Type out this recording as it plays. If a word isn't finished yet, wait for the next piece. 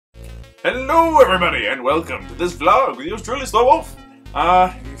Hello everybody and welcome to this vlog with yours truly, SlowWolf.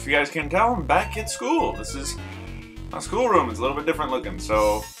 If you guys can tell, I'm back at school. This is my schoolroom. It's a little bit different looking,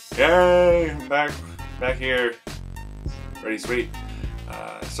 so yay, I'm back here. Pretty sweet.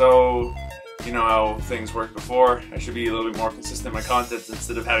 So, you know how things worked before. I should be a little bit more consistent in my content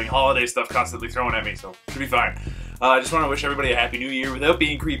instead of having holiday stuff constantly thrown at me, so should be fine. I just want to wish everybody a happy new year without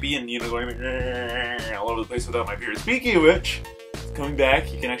being creepy and, you know, going all over the place without my beard. Speaking of which, coming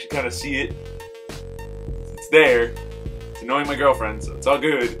back, you can actually kind of see it. It's there. It's annoying my girlfriend, so it's all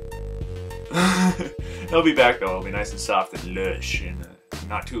good. It'll be back though. It'll be nice and soft and lush, and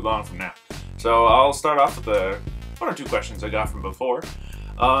not too long from now. So I'll start off with the one or two questions I got from before.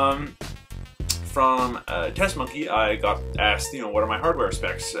 From Test Monkey, I got asked, you know, what are my hardware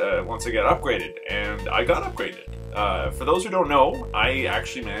specs once I get upgraded, and I got upgraded. For those who don't know, I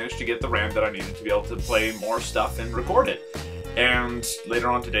actually managed to get the RAM that I needed to be able to play more stuff and record it. And later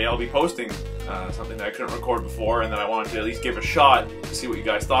on today I'll be posting something that I couldn't record before and that I wanted to at least give a shot to see what you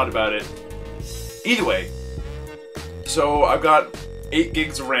guys thought about it. Either way, so I've got 8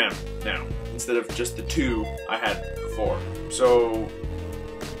 gigs of RAM now, instead of just the 2 I had before. So,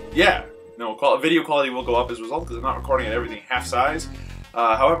 yeah, no, video quality will go up as a result because I'm not recording at everything half size.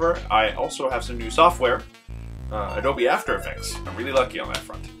 However, I also have some new software, Adobe After Effects. I'm really lucky on that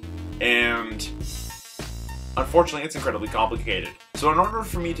front. And unfortunately, it's incredibly complicated. So in order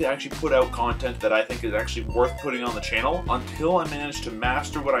for me to actually put out content that I think is actually worth putting on the channel, until I manage to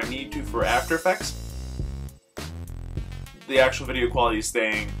master what I need to for After Effects, the actual video quality is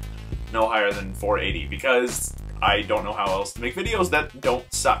staying no higher than 480 because I don't know how else to make videos that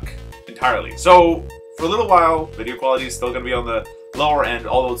don't suck entirely. So for a little while, video quality is still going to be on the lower end,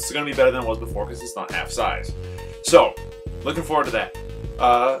 although it's going to be better than it was before because it's not half size. So, looking forward to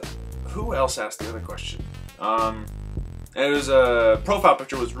that. Who else asked the other question? It was a profile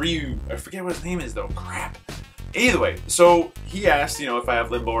picture was Ryu. I forget what his name is though. Crap. Either way, so he asked, you know, if I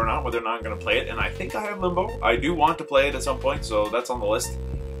have Limbo or not, whether or not I'm going to play it, and I think I have Limbo. I do want to play it at some point, so that's on the list.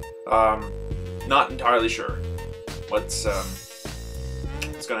 Not entirely sure what's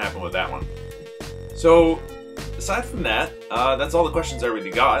going to happen with that one. So, aside from that, that's all the questions I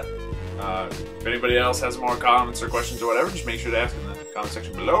really got. If anybody else has more comments or questions or whatever, just make sure to ask in the comment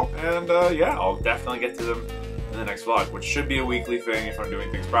section below, and yeah, I'll definitely get to them in the next vlog, which should be a weekly thing if I'm doing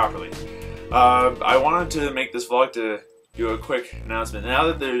things properly. I wanted to make this vlog to do a quick announcement. Now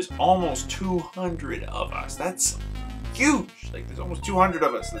that there's almost 200 of us, that's huge. Like, there's almost 200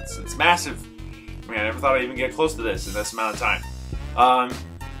 of us. It's massive. I mean, I never thought I'd even get close to this in this amount of time.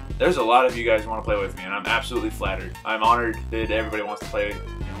 There's a lot of you guys who want to play with me, and I'm absolutely flattered. I'm honored that everybody wants to play, you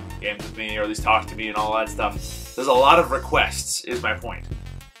know, games with me, or at least talk to me and all that stuff. There's a lot of requests, is my point.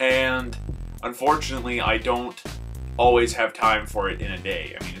 And unfortunately, I don't always have time for it in a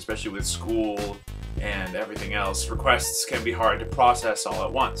day. I mean, especially with school and everything else, requests can be hard to process all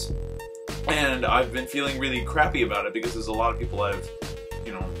at once. And I've been feeling really crappy about it because there's a lot of people I've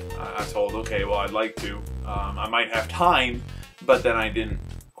told, okay, well, I'd like to. I might have time, but then I didn't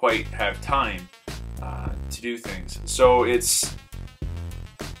quite have time to do things. So it's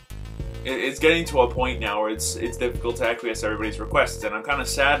getting to a point now where it's difficult to acquiesce everybody's requests, and I'm kind of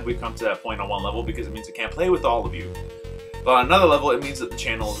sad we've come to that point on one level because it means I can't play with all of you. But on another level, it means that the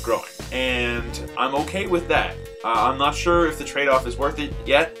channel is growing, and I'm okay with that. I'm not sure if the trade-off is worth it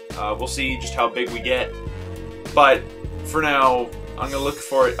yet. We'll see just how big we get. But for now, I'm gonna look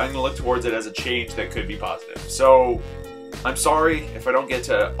towards it as a change that could be positive. So I'm sorry if I don't get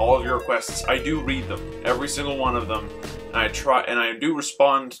to all of your requests. I do read them, every single one of them, and I do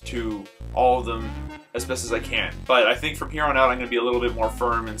respond to all of them as best as I can. But I think from here on out, I'm going to be a little bit more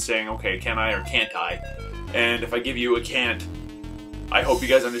firm in saying, okay, can I or can't I? And if I give you a can't, I hope you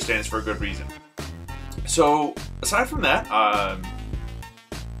guys understand it's for a good reason. So, aside from that,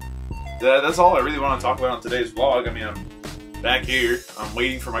 that's all I really want to talk about on today's vlog. I mean, I'm back here. I'm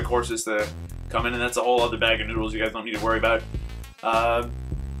waiting for my courses to come in, and that's a whole other bag of noodles you guys don't need to worry about.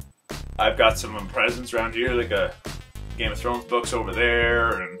 I've got some presents around here, like a Game of Thrones books over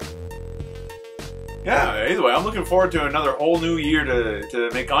there, and yeah, either way, I'm looking forward to another whole new year to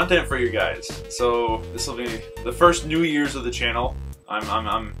make content for you guys. So this will be the first New Year's of the channel.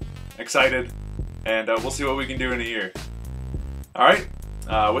 I'm excited, and we'll see what we can do in a year. Alright,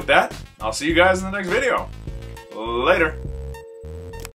 with that, I'll see you guys in the next video. Later.